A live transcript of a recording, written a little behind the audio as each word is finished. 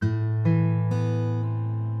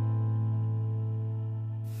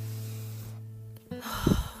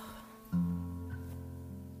Hi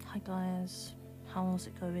guys, how's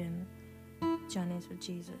it going? Journeys with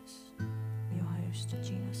Jesus, your host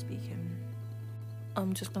Gina speaking.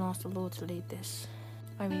 I'm just gonna ask the Lord to lead this.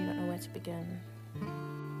 I really don't know where to begin.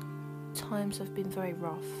 Times have been very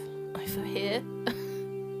rough over here.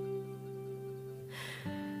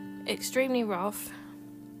 Extremely rough,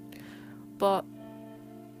 but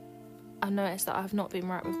I noticed that I've not been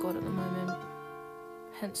right with God at the moment.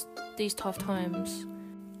 Hence these tough times.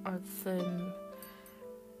 I've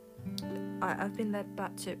been led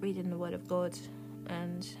back to reading the Word of God,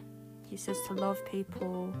 and He says to love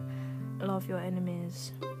people, love your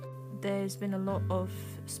enemies. There's been a lot of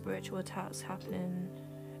spiritual attacks happening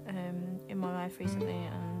in my life recently,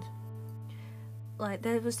 and like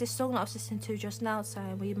there was this song that I was listening to just now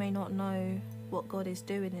saying we may not know what God is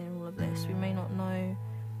doing in all of this. We may not know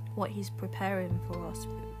what He's preparing for us.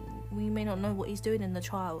 We may not know what He's doing in the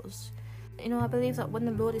trials. You know, I believe that when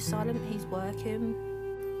the Lord is silent, He's working.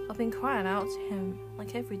 I've been crying out to Him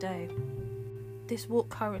like every day. This walk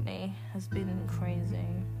currently has been crazy.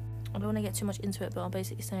 I don't want to get too much into it, but I'm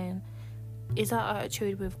basically saying, is our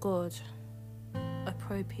attitude with God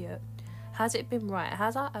appropriate? Has it been right?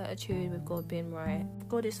 Has our attitude with God been right? If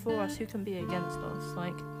God is for us, who can be against us?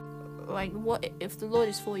 Like what if the Lord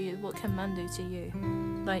is for you, what can man do to you?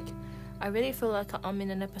 Like, I really feel like I'm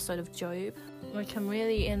in an episode of Job. Like, I'm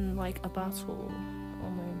really in like a battle at the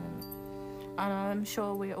moment, and I'm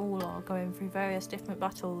sure we all are going through various different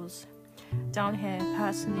battles down here,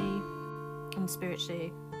 personally and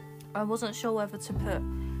spiritually. I wasn't sure whether to put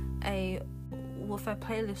a warfare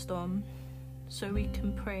playlist on so we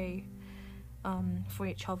can pray for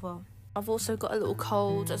each other. I've also got a little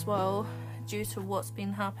cold as well due to what's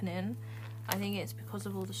been happening. I think it's because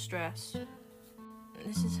of all the stress.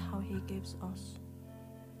 This is how He gives us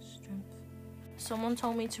strength. Someone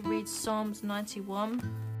told me to read Psalms 91.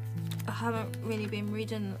 I haven't really been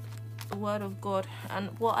reading the Word of God, and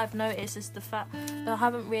what I've noticed is the fact that I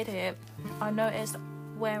haven't read it. I noticed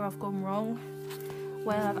where I've gone wrong,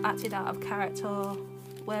 where I've acted out of character,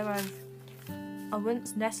 where I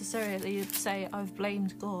wouldn't necessarily say I've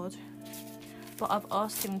blamed God, but I've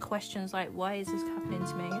asked Him questions like, why is this happening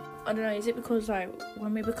to me? I don't know, is it because like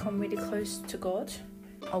when we become really close to God,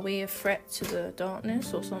 are we a threat to the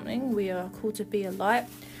darkness or something? We are called to be a light.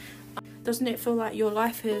 Doesn't it feel like your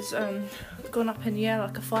life has gone up in the air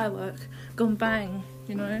like a firework, gone bang,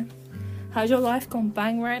 you know? Has your life gone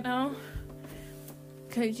bang right now?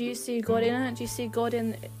 Do you see God in it? Do you see God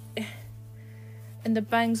in the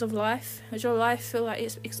bangs of life? Does your life feel like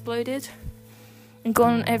it's exploded and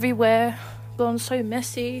gone everywhere, gone so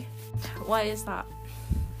messy? Why is that?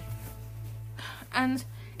 And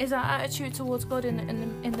is our attitude towards God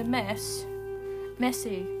in the mess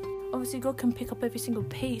messy? Obviously, God can pick up every single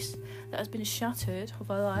piece that has been shattered of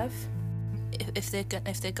our life. If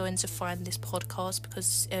they're going to find this podcast,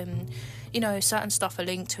 because certain stuff are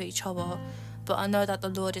linked to each other, but I know that the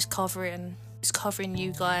Lord is covering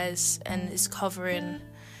you guys and is covering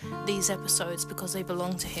these episodes because they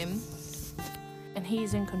belong to Him, and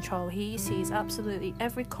He's in control. He sees absolutely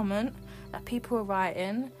every comment that people are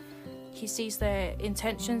writing. He sees their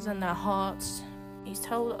intentions and their hearts. He's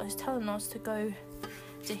telling us to go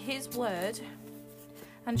to His word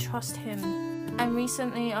and trust Him. And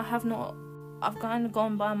recently I've kind of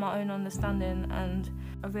gone by my own understanding, and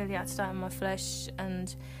I've really acted out in my flesh,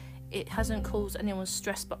 and it hasn't caused anyone's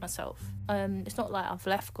stress but myself. It's not like I've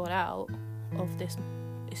left God out of this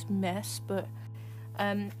mess, but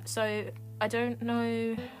so I don't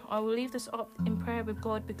know. I will leave this up in prayer with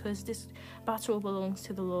God, because this battle belongs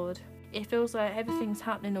to the Lord. It feels like everything's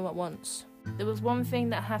happening all at once. There was one thing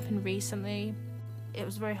that happened recently. It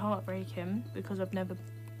was very heartbreaking because I've never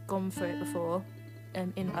gone through it before,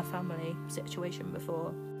 in a family situation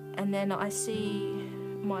before. And then I see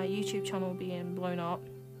my YouTube channel being blown up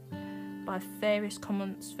by various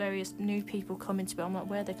comments, various new people coming to it. I'm like,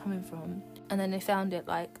 where are they coming from? And then they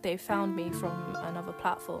found me from another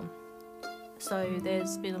platform. So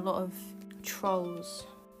there's been a lot of trolls.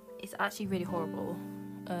 It's actually really horrible.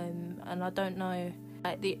 And I don't know,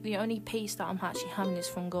 like the only peace that I'm actually having is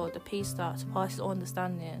from God, the peace that surpasses all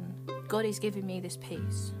understanding. God is giving me this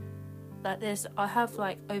peace. I have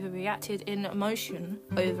like overreacted in emotion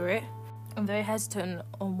over it. I'm very hesitant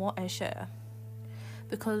on what I share,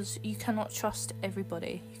 because you cannot trust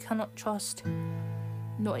everybody. You cannot trust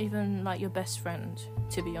not even like your best friend,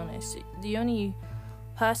 to be honest. The only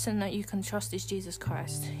person that you can trust is Jesus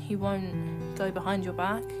Christ. He won't go behind your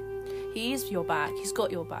back. He is your back. He's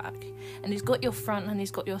got your back, and He's got your front, and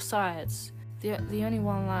He's got your sides. The only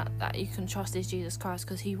one that you can trust is Jesus Christ,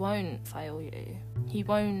 because He won't fail you. He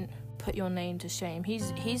won't put your name to shame.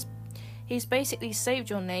 He's basically saved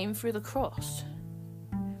your name through the cross.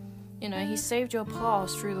 You know, he saved your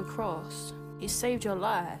past through the cross. He saved your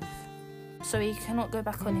life. So he cannot go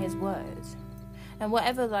back on his word. And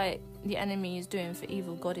whatever, like, the enemy is doing for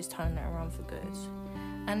evil, God is turning it around for good.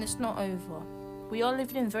 And it's not over. We are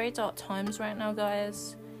living in very dark times right now,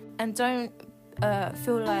 guys. And don't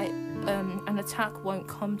feel like an attack won't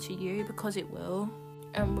come to you, because it will.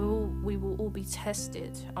 And we will all be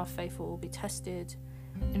tested. Our faith will all be tested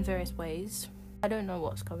in various ways. I don't know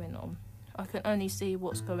what's going on. I can only see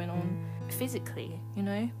what's going on physically, you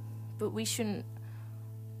know. But we shouldn't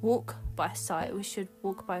walk by sight. We should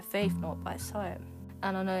walk by faith, not by sight.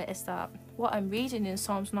 And I noticed that what I'm reading in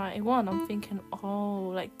Psalms 91, I'm thinking,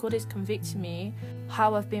 oh, like, God is convicting me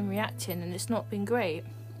how I've been reacting, and it's not been great.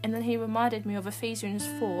 And then he reminded me of Ephesians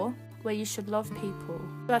 4, where you should love people.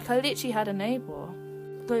 Like, I literally had a neighbour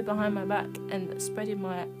go behind my back and spreading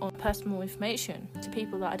my own personal information to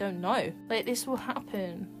people that I don't know. Like, this will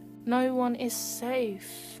happen. No one is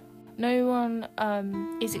safe. No one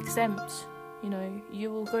is exempt. You know,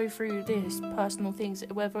 you will go through this personal things,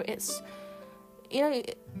 whether it's, you know,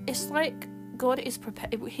 it's like God is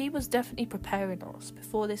prepared. He was definitely preparing us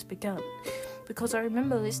before this began, because I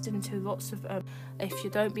remember listening to lots of if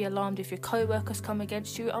you don't be alarmed if your co-workers come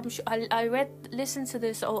against you. I'm sure I listened to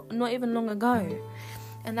this not even long ago,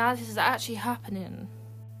 and now this is actually happening.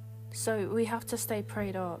 So we have to stay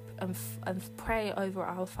prayed up and pray over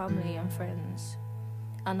our family and friends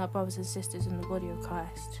and our brothers and sisters in the body of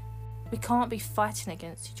Christ. We can't be fighting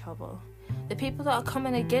against each other. The people that are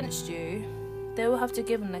coming against you, they will have to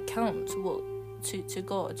give an account to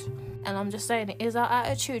God. And I'm just saying, is our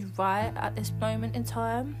attitude right at this moment in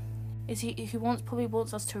time? He probably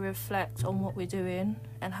wants us to reflect on what we're doing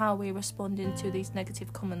and how we're responding to these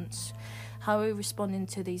negative comments, how we're responding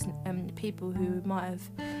to these people who might have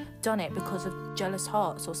done it because of jealous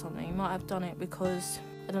hearts or something, might have done it because,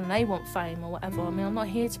 I don't know, they want fame or whatever. I mean, I'm not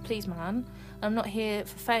here to please man. I'm not here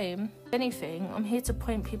for fame. If anything, I'm here to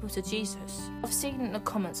point people to Jesus. I've seen the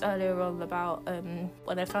comments earlier on about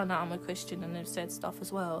when they found out I'm a Christian, and they've said stuff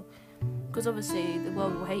as well. Because obviously the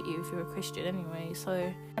world will hate you if you're a Christian anyway.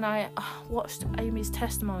 So, and I watched Amy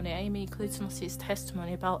Clutino's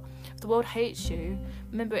testimony about, if the world hates you,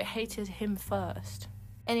 remember it hated him first.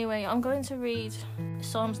 Anyway, I'm going to read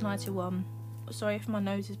Psalms 91. Sorry if my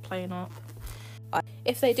nose is playing up.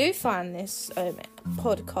 If they do find this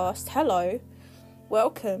podcast, hello,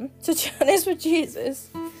 welcome to Journeys with Jesus.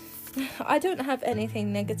 I don't have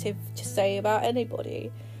anything negative to say about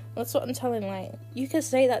anybody. That's what I'm telling. Like, you can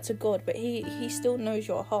say that to God, but he still knows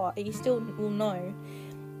your heart. He still will know.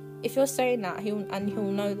 If you're saying that, he'll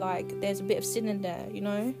know, like, there's a bit of sin in there, you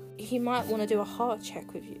know. He might want to do a heart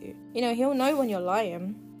check with you. You know, he'll know when you're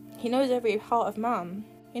lying. He knows every heart of man.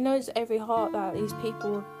 He knows every heart that these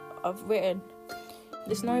people have written.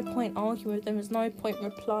 There's no point arguing with them. There's no point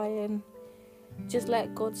replying. Just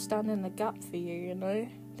let God stand in the gap for you, you know.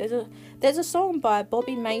 There's a song by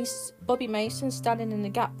Bobby Mason, Standing in the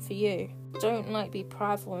Gap for You. Don't, like, be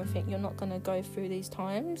prideful and think you're not going to go through these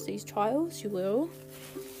times, these trials. You will.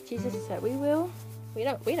 Jesus said we will. We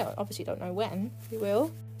obviously don't know when. We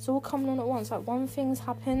will. It's all coming on at once. Like, one thing's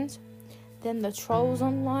happened, then the trolls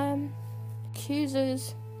online,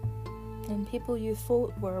 accusers, and people you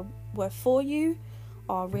thought were for you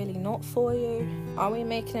are really not for you. Are we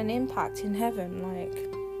making an impact in heaven? Like,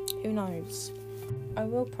 who knows? I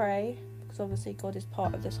will pray, because obviously God is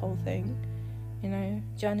part of this whole thing, you know,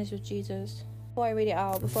 Journeys with Jesus. Before I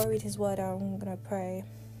read his word out, I'm going to pray.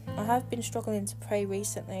 I have been struggling to pray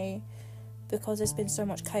recently because there's been so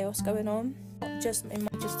much chaos going on. Just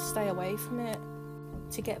to stay away from it,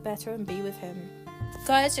 to get better and be with him.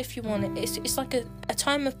 Guys, if you want it, it's like a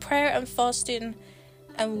time of prayer and fasting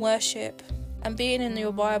and worship and being in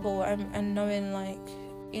your Bible and knowing, like,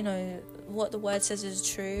 you know, what the word says is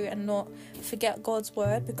true, and not forget God's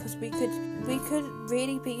word, because we could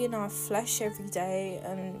really be in our flesh every day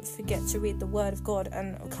and forget to read the word of God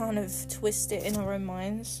and kind of twist it in our own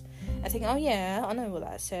minds. I think, oh yeah, I know what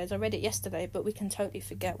that says. I read it yesterday, but we can totally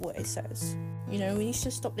forget what it says. You know, we need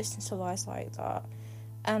to stop listening to lies like that.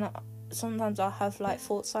 And sometimes I have, like,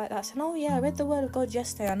 thoughts like that, saying, oh yeah, I read the word of God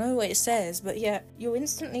yesterday, I know what it says, but yet you'll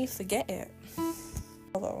instantly forget it.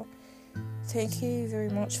 Well, thank you very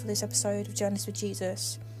much for this episode of Journeys with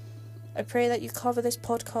Jesus. I pray that you cover this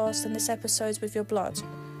podcast and this episode with your blood.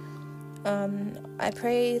 I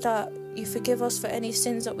pray that you forgive us for any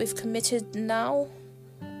sins that we've committed now,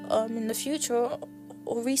 in the future,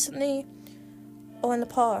 or recently, or in the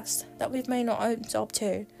past, that we may not own up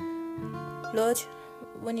to. Lord,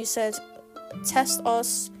 when you said, test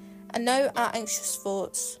us and know our anxious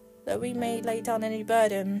thoughts, that we may lay down any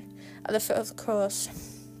burden at the foot of the cross.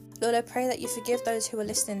 Lord, I pray that you forgive those who are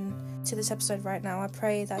listening to this episode right now. I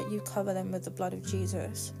pray that you cover them with the blood of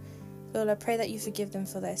Jesus. Lord, I pray that you forgive them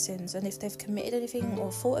for their sins, and if they've committed anything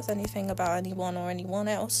or thought of anything about anyone or anyone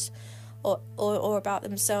else, or about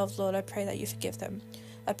themselves, Lord, I pray that you forgive them.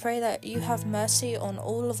 I pray that you have mercy on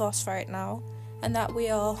all of us right now, and that we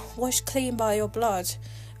are washed clean by your blood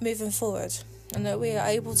moving forward, and that we are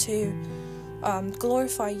able to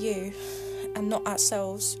glorify you and not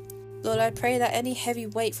ourselves. Lord, I pray that any heavy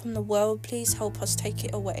weight from the world, please help us take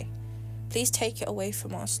it away. Please take it away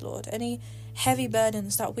from us, Lord. Any heavy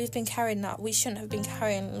burdens that we've been carrying that we shouldn't have been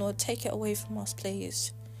carrying, Lord, take it away from us,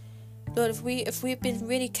 please. Lord, if we've been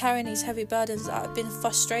really carrying these heavy burdens that have been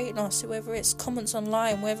frustrating us, whether it's comments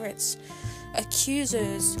online, whether it's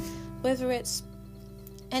accusers, whether it's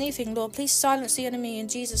anything, Lord, please silence the enemy in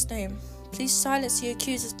Jesus' name. Please silence the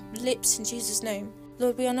accuser's lips in Jesus' name.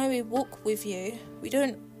 Lord, we know we walk with you. We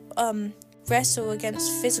don't wrestle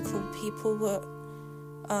against physical people,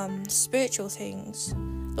 but spiritual things.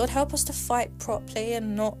 Lord, help us to fight properly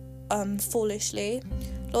and not foolishly.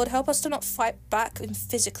 Lord, help us to not fight back and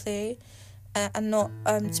physically, and not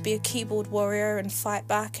to be a keyboard warrior and fight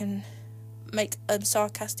back and make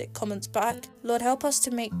sarcastic comments back. Lord, help us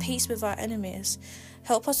to make peace with our enemies.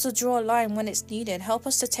 Help us to draw a line when it's needed. Help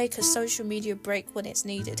us to take a social media break when it's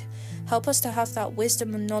needed. Help us to have that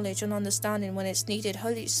wisdom and knowledge and understanding when it's needed.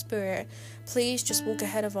 Holy Spirit, please just walk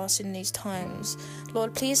ahead of us in these times.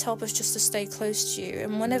 Lord, please help us just to stay close to you.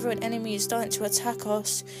 And whenever an enemy is starting to attack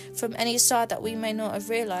us from any side that we may not have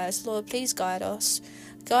realised, Lord, please guide us.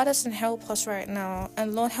 Guide us and help us right now.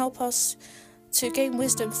 And Lord, help us to gain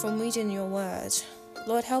wisdom from reading your word.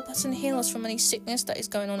 Lord, help us and heal us from any sickness that is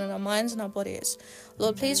going on in our minds and our bodies.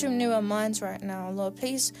 Lord, please renew our minds right now. Lord,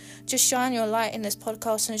 please just shine your light in this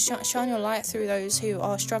podcast and shine your light through those who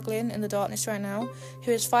are struggling in the darkness right now,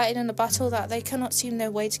 who is fighting in a battle that they cannot see their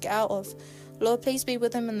way to get out of. Lord, please be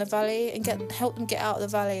with them in the valley and help them get out of the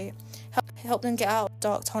valley. Help them get out of the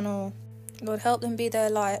dark tunnel. Lord, help them be their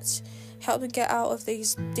light. Help them get out of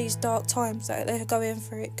these dark times that they're going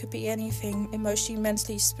through. It could be anything, emotionally,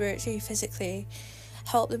 mentally, spiritually, physically.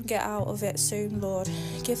 Help them get out of it soon, Lord.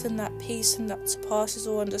 Give them that peace and that surpasses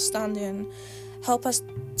all understanding. Help us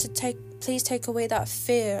to please take away that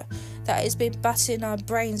fear that has been battering our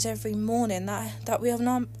brains every morning, that we have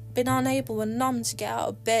not been unable and numb to get out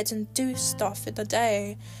of bed and do stuff in the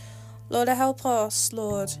day. Lord, help us,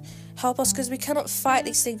 Lord. Help us, because we cannot fight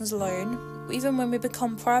these things alone. Even when we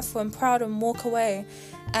become prideful and proud and walk away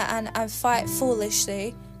and fight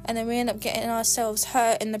foolishly, and then we end up getting ourselves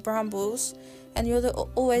hurt in the brambles, and you're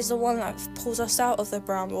always the one that pulls us out of the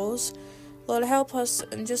brambles. Lord, help us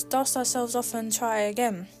and just dust ourselves off and try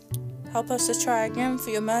again. Help us to try again,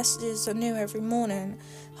 for your mercies are new every morning.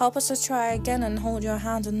 Help us to try again and hold your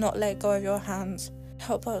hand and not let go of your hand.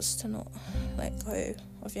 Help us to not let go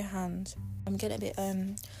of your hand. I'm getting a bit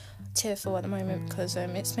tearful at the moment because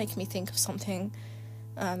it's making me think of something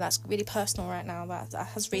that's really personal right now that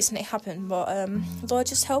has recently happened. But Lord,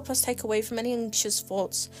 just help us take away from any anxious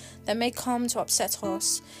thoughts that may come to upset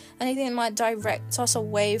us, anything that might direct us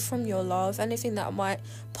away from your love, anything that might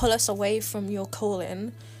pull us away from your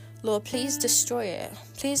calling. Lord, please destroy it.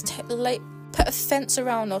 Please put a fence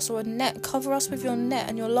around us, or a net. Cover us with your net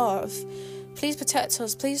and your love. Please protect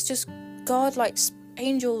us. Please just guard like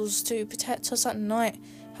angels to protect us at night.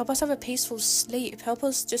 Help us have a peaceful sleep. Help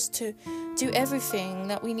us just to do everything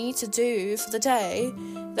that we need to do for the day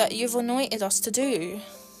that you've anointed us to do.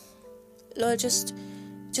 Lord, just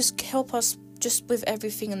help us just with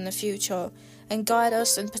everything in the future, and guide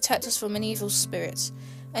us and protect us from any evil spirits.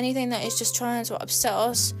 Anything that is just trying to upset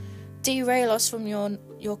us, derail us from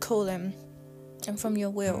your calling and from your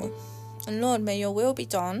will. And Lord, may your will be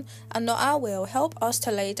done and not our will. Help us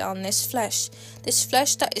to lay down this flesh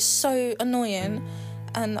that is so annoying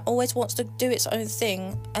and always wants to do its own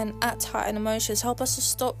thing and act out in emotions. Help us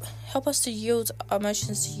to yield our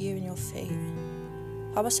emotions to you and your feet.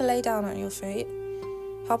 Help us to lay down at your feet.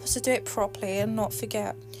 Help us to do it properly and not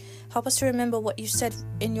forget. Help us to remember what you said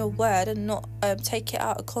in your word and not take it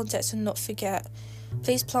out of context and not forget.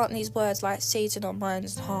 Please plant these words like seeds in our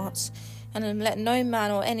minds and hearts, and then let no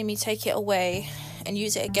man or enemy take it away and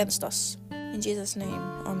use it against us. In Jesus' name,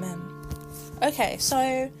 amen. Okay,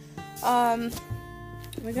 so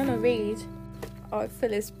we're gonna read I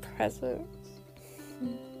Feel His Presence.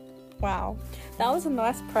 Wow, that was a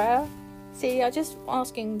nice prayer. See, I'm just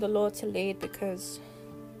asking the Lord to lead, because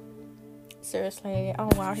seriously, oh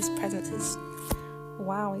wow, His presence is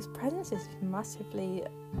massively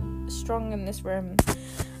strong in this room.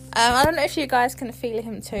 I don't know if you guys can feel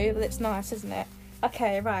Him too, but it's nice, isn't it?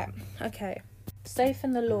 Okay, right. Okay. Safe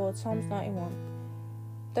in the Lord, Psalms 91.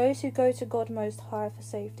 Those who go to God Most High for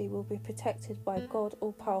safety will be protected by God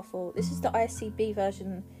All-Powerful. This is the ICB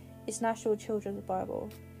version. It's National Children's Bible.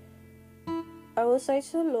 I will say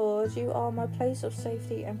to the Lord, you are my place of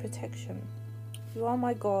safety and protection. You are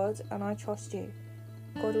my God, and I trust you.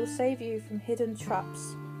 God will save you from hidden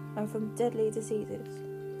traps and from deadly diseases.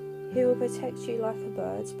 He will protect you like a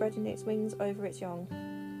bird, spreading its wings over its young.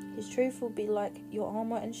 His truth will be like your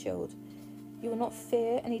armour and shield. You will not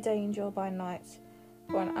fear any danger by night,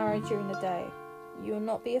 or an arrow during the day. You will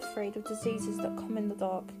not be afraid of diseases that come in the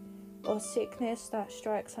dark, or sickness that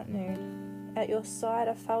strikes at noon. At your side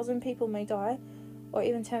 1,000 people may die, or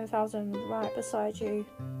even 10,000 right beside you,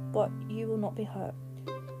 but you will not be hurt.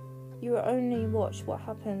 You will only watch what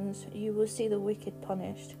happens. You will see the wicked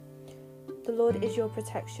punished. The Lord is your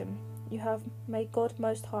protection. You have made God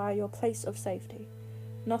Most High your place of safety.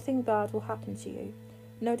 Nothing bad will happen to you.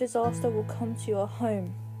 No disaster will come to your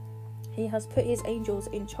home. He has put his angels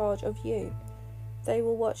in charge of you. They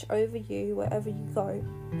will watch over you wherever you go.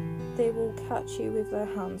 They will catch you with their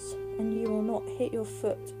hands, and you will not hit your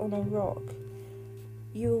foot on a rock.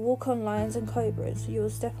 You will walk on lions and cobras. You will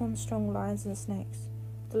step on strong lions and snakes.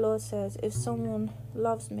 The Lord says, if someone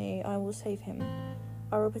loves me, I will save him.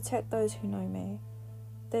 I will protect those who know me.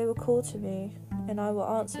 They will call to me, and I will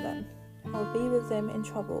answer them. I will be with them in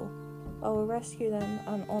trouble. I will rescue them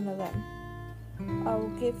and honour them. I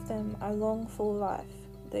will give them a long, full life.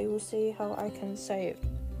 They will see how I can save.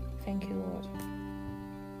 Thank you, Lord.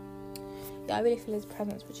 Yeah, I really feel his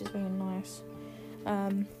presence, which is really nice.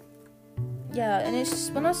 Yeah, and it's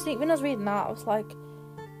just, when I was reading that, I was like,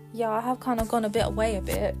 yeah, I have kind of gone a bit,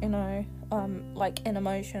 you know, like in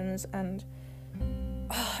emotions, and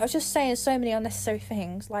I was just saying so many unnecessary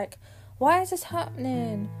things, like, why is this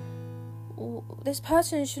happening? This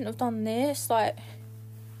person shouldn't have done this. Like,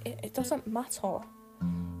 it doesn't matter.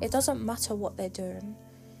 It doesn't matter what they're doing.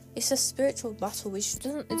 It's a spiritual battle, it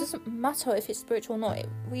doesn't matter if it's spiritual or not.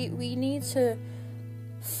 We need to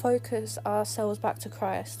focus ourselves back to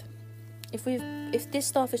Christ. If this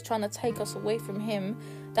stuff is trying to take us away from him,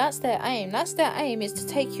 that's their aim. Their aim is to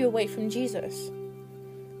take you away from Jesus.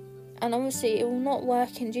 And obviously it will not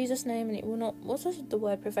work in Jesus' name, and it will not, what does the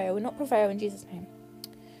word prevail? It will not prevail in Jesus' name.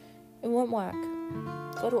 It won't work.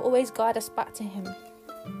 God will always guide us back to him,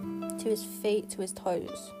 to his feet, to his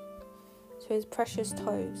toes, to his precious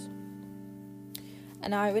toes.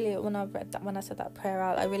 And I really, when I said that prayer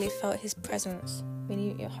out, I really felt his presence.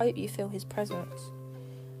 I hope you feel his presence,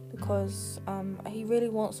 because he really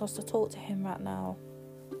wants us to talk to him right now.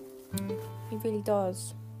 He really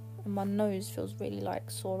does. And my nose feels really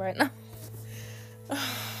sore right now.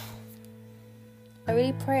 I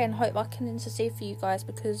really pray and hope I can intercede for you guys,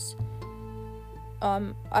 because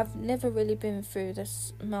I've never really been through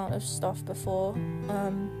this amount of stuff before,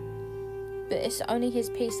 but it's only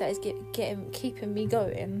his peace that is keeping me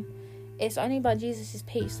going. It's only by Jesus'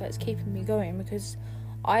 peace that's keeping me going, because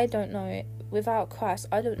I don't know, without Christ,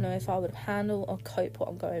 I don't know if I would handle or cope what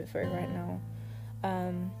I'm going through right now.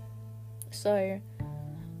 So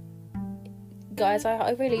guys,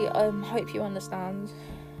 I really hope you understand,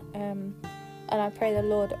 and I pray the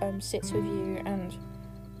Lord sits with you and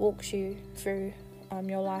walks you through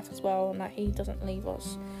your life as well, and that he doesn't leave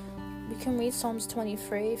us. We can read Psalms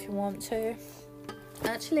 23 if you want to.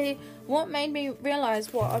 Actually, what made me realise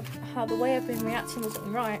how the way I've been reacting wasn't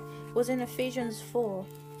right was in Ephesians 4.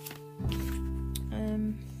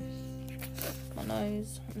 My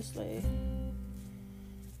nose, honestly.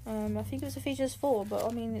 I think it was Ephesians 4, but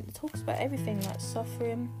I mean, it talks about everything, like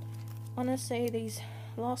suffering. Honestly, these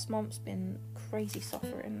last month's been crazy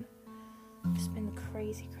suffering. It's been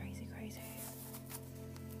crazy.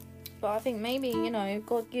 But I think maybe, you know,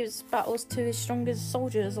 God gives battles to his strongest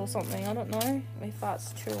soldiers or something. I don't know if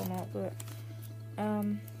that's true or not, but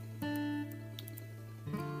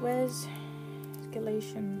where's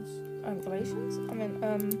Galatians? Galatians? I mean,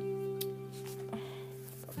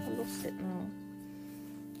 I lost it now.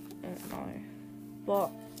 I don't know. But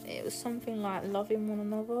it was something like loving one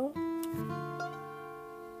another.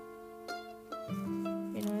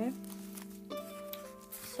 You know?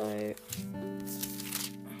 So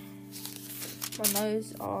my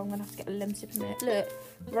nose, I'm gonna have to get a lemon sip in a minute. Look,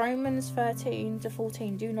 Romans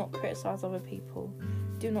 13-14, do not criticise other people,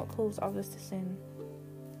 do not cause others to sin.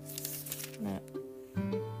 Look.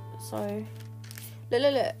 So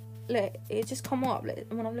look, it just come up. Look,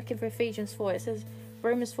 when I'm looking for Ephesians 4, it says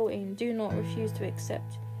Romans 14, do not refuse to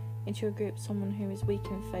accept into your group someone who is weak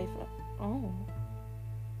in faith. Oh,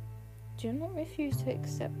 do not refuse to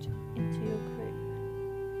accept into your group.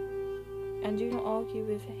 and do not argue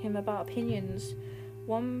with him about opinions.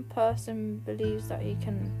 One person believes that he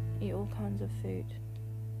can eat all kinds of food.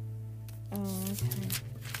 Oh, okay.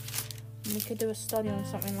 We could do a study on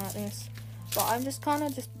something like this. But I'm just kind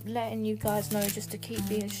of just letting you guys know just to keep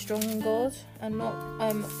being strong in God and not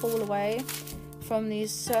fall away from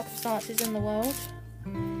these circumstances in the world.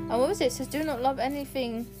 And what was it? It says, do not love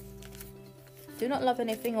anything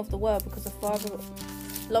of the world, because love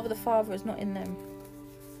of the Father is not in them.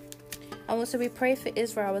 And also we pray for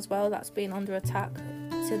Israel as well. That's been under attack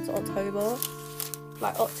since October.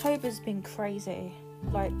 Like, October's been crazy.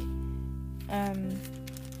 Like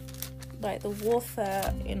the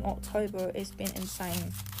warfare in October has been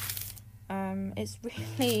insane.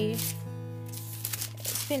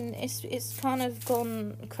 It's kind of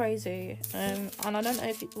gone crazy. And I don't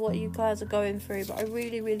know what you guys are going through, but I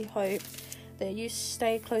really, really hope that you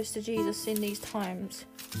stay close to Jesus in these times,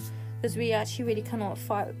 because we actually really cannot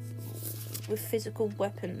fight with physical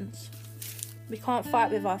weapons. We can't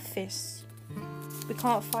fight with our fists. We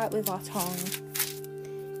can't fight with our tongue.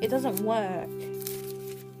 It doesn't work.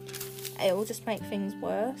 It will just make things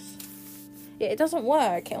worse. Yeah, it doesn't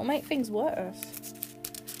work. It will make things worse.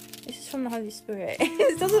 This is from the Holy Spirit.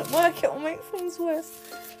 It doesn't work. It will make things worse.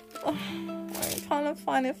 Oh, I'm trying to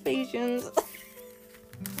find Ephesians.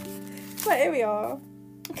 But here we are.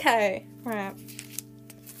 Okay, right.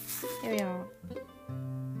 Here we are.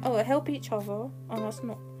 Oh, help each other. Oh,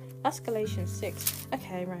 that's Galatians 6.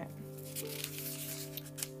 Okay, right.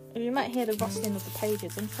 You might hear the rustling of the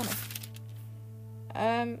pages in front of.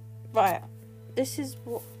 Right. This is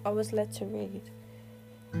what I was led to read.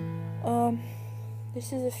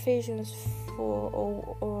 This is Ephesians 4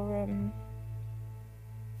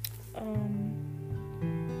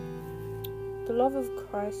 the love of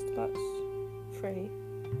Christ, that's 3.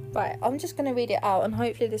 Right, I'm just going to read it out and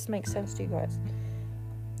hopefully this makes sense to you guys.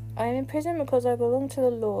 I am in prison because I belong to the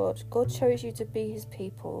Lord. God chose you to be his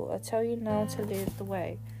people. I tell you now to live the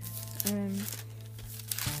way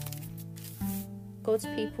God's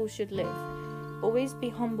people should live. Always be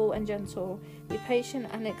humble and gentle. Be patient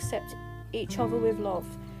and accept each other with love.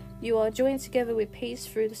 You are joined together with peace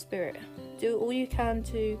through the Spirit. Do all you can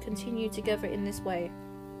to continue together in this way.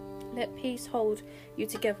 Let peace hold you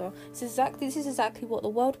together. This is exactly what the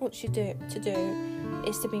world wants you to do,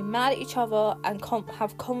 is to be mad at each other and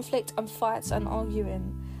have conflict and fights and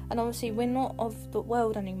arguing. And obviously we're not of the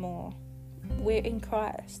world anymore. We're in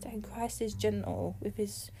Christ, and Christ is gentle with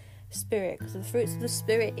his Spirit, because the fruits of the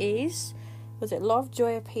Spirit was it love,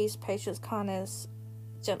 joy, peace, patience, kindness,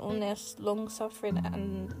 gentleness, long suffering,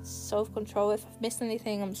 and self-control. If I've missed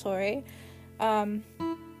anything, I'm sorry.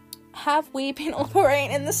 Have we been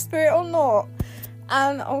operating in the Spirit or not?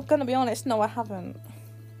 And I'm gonna be honest, no, I haven't.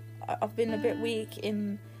 I've been a bit weak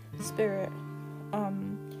in the Spirit,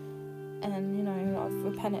 and I've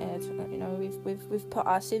repented. We've put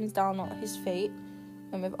our sins down at his feet,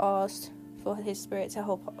 and we've asked for his Spirit to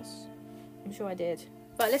help us. I'm sure I did.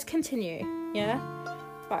 But let's continue, yeah?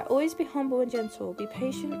 Right, always be humble and gentle. Be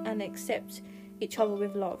patient and accept each other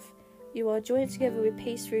with love. You are joined together with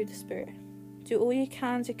peace through the Spirit. Do all you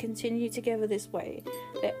can to continue together this way.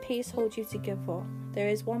 Let peace hold you together. There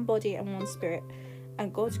is one body and one Spirit,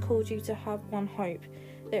 and God's called you to have one hope.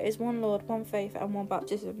 There is one Lord, one faith, and one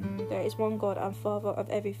baptism. There is one God and Father of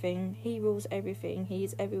everything. He rules everything. He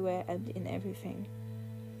is everywhere and in everything.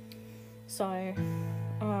 So,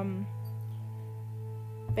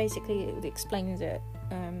 basically it explains it.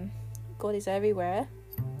 God is everywhere,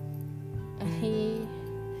 and He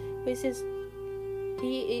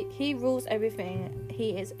rules everything.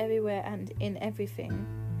 He is everywhere and in everything.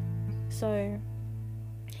 So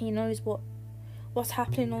he knows what's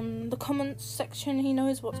happening on the comments section. He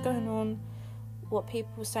knows what's going on, what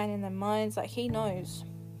people are saying in their minds. Like, he knows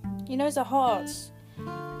our hearts.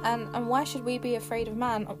 And why should we be afraid of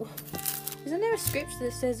man? Isn't there a scripture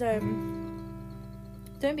that says,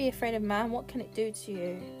 don't be afraid of man, what can it do to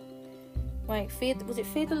you? Like, fear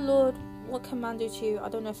the Lord, what can man do to you? I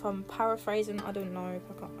don't know if I'm paraphrasing, I don't know, I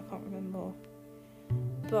can't remember.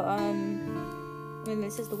 But, and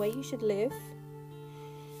this is the way you should live.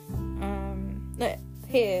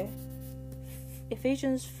 Here,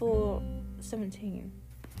 Ephesians 4:17.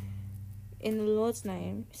 In the Lord's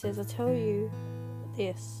name, it says, I tell you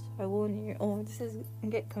this, I warn you. Oh, this is, I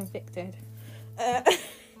get convicted. It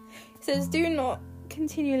says, do not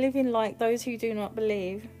continue living like those who do not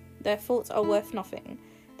believe. Their thoughts are worth nothing.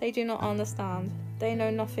 They do not understand. They know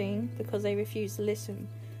nothing because they refuse to listen.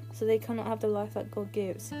 So they cannot have the life that God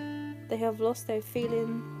gives. They have lost their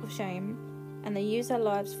feeling of shame, and they use their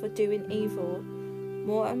lives for doing evil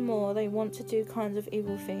More and more they want to do kinds of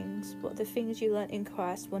evil things, but the things you learnt in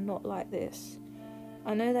Christ were not like this.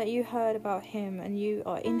 I know that you heard about him and you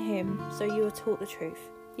are in him, so you are taught the truth.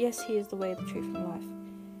 Yes, he is the way, the truth, and the life.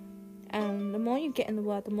 And the more you get in the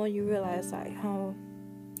word, the more you realise like how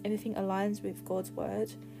everything aligns with God's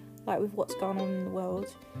word, like with what's going on in the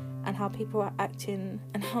world, and how people are acting,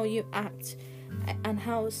 and how you act, and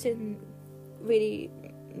how sin really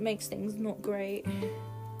makes things not great.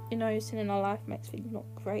 You know, sin in our life makes things not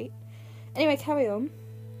great. Anyway, carry on.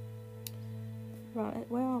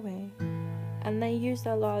 Right, where are we? And they use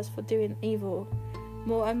their lives for doing evil.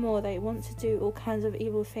 More and more they want to do all kinds of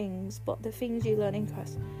evil things, but the things you learn in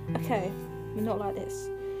Christ. Okay, we're not like this.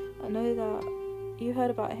 I know that you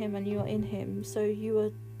heard about him and you are in him, so you are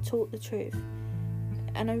taught the truth.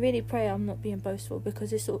 And I really pray I'm not being boastful,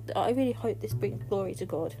 because I really hope this brings glory to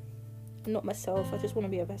God, not myself. I just want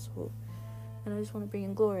to be a vessel, and I just want to bring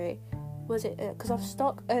in glory. Was it because I've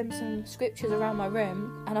stuck some scriptures around my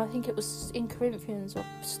room, and I think it was in Corinthians, or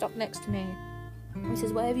stuck next to me. It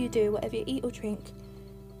says, whatever you do, whatever you eat or drink,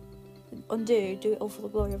 do it all for the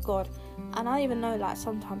glory of God. And I even know, like,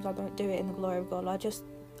 sometimes I don't do it in the glory of God. I just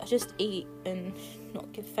eat and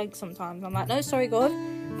not give thanks sometimes. I'm like, no, sorry God,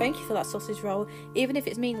 thank you for that sausage roll, even if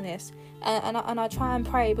it's meaningless. And I try and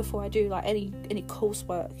pray before I do like any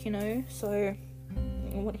coursework, you know. So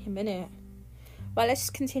I want him in it. But let's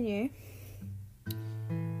continue.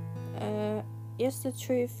 Yes, the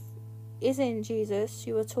truth is in Jesus.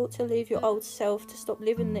 You were taught to leave your old self, to stop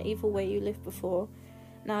living the evil way you lived before.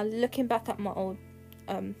 Now, looking back at my old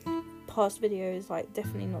past videos, like,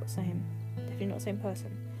 definitely not the same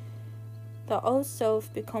person. The old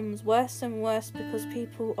self becomes worse and worse because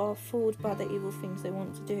people are fooled by the evil things they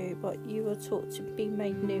want to do, but you are taught to be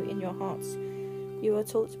made new in your hearts. You are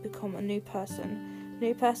taught to become a new person. A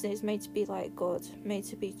new person is made to be like God, made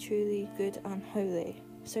to be truly good and holy.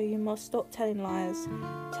 So you must stop telling lies,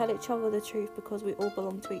 tell each other the truth, because we all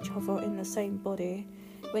belong to each other in the same body.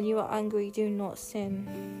 When you are angry, do not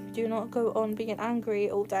sin. Do not go on being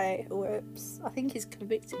angry all day. Whoops. I think he's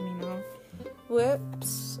convicted me now.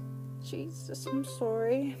 Whoops. Jesus, I'm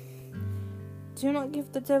sorry. Do not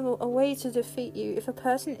give the devil a way to defeat you. If a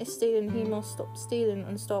person is stealing, he must stop stealing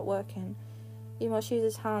and start working. He must use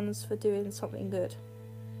his hands for doing something good.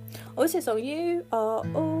 What's this song? You are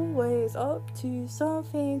always up to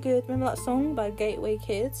something good. Remember that song by Gateway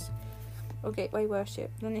Kids? Or Gateway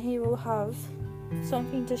Worship? Then he will have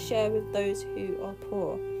something to share with those who are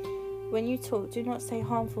poor. When you talk, do not say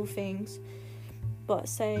harmful things, but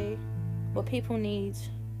say what people need.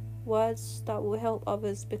 Words that will help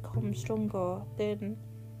others become stronger. Then,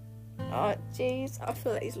 oh jeez, I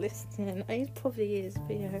feel like he's listening. He probably is,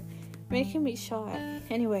 but you know, making me shy.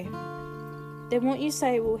 Anyway, then what you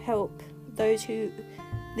say will help those who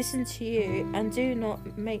listen to you, and do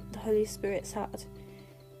not make the Holy Spirit sad.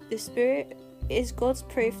 The Spirit is God's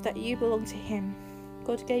proof that you belong to him.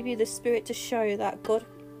 God gave you the Spirit to show that God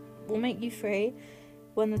will make you free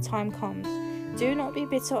when the time comes. Do not be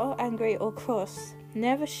bitter or angry or cross.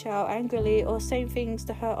 Never shout angrily or say things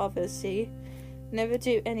to hurt others. See? Never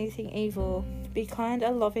do anything evil. Be kind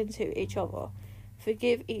and loving to each other.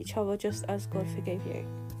 Forgive each other just as God forgave you.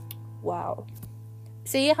 Wow.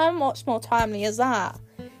 See how much more timely is that?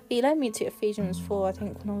 He led me to Ephesians 4, I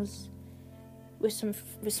think, when I was with some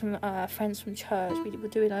friends from church. We were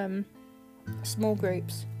doing small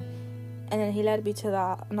groups, and then he led me to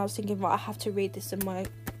that, and I was thinking, right, I have to read this in my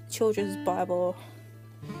children's Bible.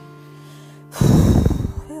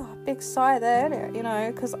 Big sigh there, innit? You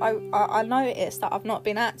know, because I noticed that I've not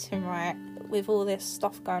been acting right with all this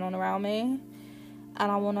stuff going on around me,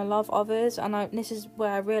 and I want to love others, and this is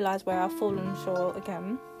where I realise where I've fallen short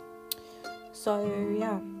again. So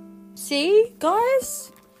yeah, see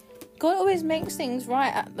guys, God always makes things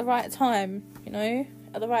right at the right time, you know,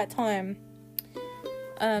 at the right time.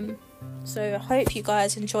 So I hope you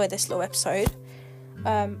guys enjoy this little episode.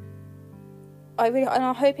 I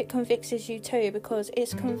hope it convicts you too, because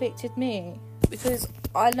it's convicted me, because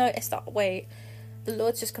I noticed that, wait, the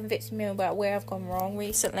Lord just convicted me about where I've gone wrong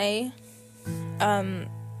recently.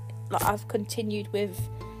 Like, I've continued with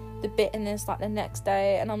the bitterness like the next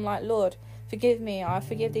day, and I'm like, Lord, forgive me, I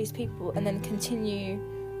forgive these people, and then continue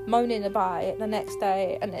moaning about it the next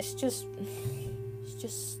day, and it's just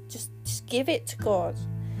give it to God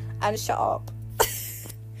and shut up.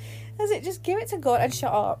 Just give it to God and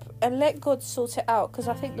shut up and let God sort it out, because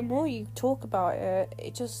I think the more you talk about it,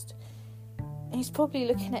 he's probably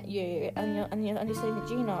looking at you and you're saying,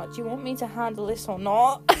 Gina, do you want me to handle this or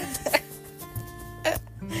not?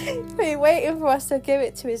 We're waiting for us to give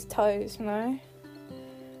it to his toes, you know.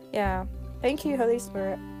 Yeah, thank you, Holy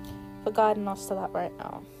Spirit. for guiding us to that right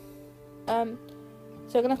now. So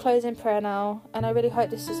we're going to close in prayer now, and I really hope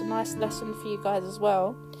this is a nice lesson for you guys as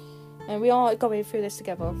well. And we are going through this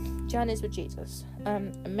together. Journeys with Jesus.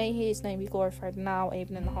 And may his name be glorified now,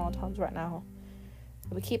 even in the hard times right now.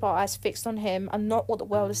 We keep our eyes fixed on him and not what the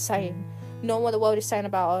world is saying. Not what the world is saying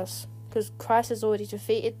about us. Because Christ has already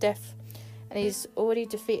defeated death, and he's already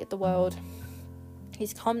defeated the world.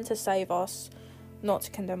 He's come to save us, not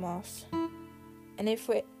to condemn us. And if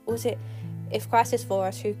Christ is for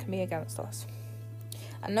us, who can be against us?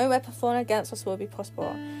 And no weapon formed against us will be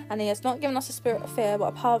possible. And he has not given us a spirit of fear, but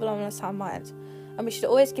a power of love and a sound mind. And we should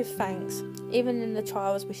always give thanks. Even in the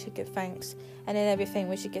trials, we should give thanks. And in everything,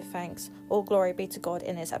 we should give thanks. All glory be to God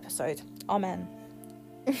in this episode. Amen.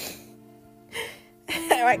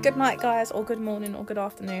 Alright, good night, guys, or good morning, or good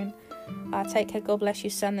afternoon. Take care. God bless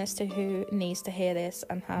you. Send this to who needs to hear this,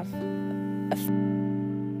 and have a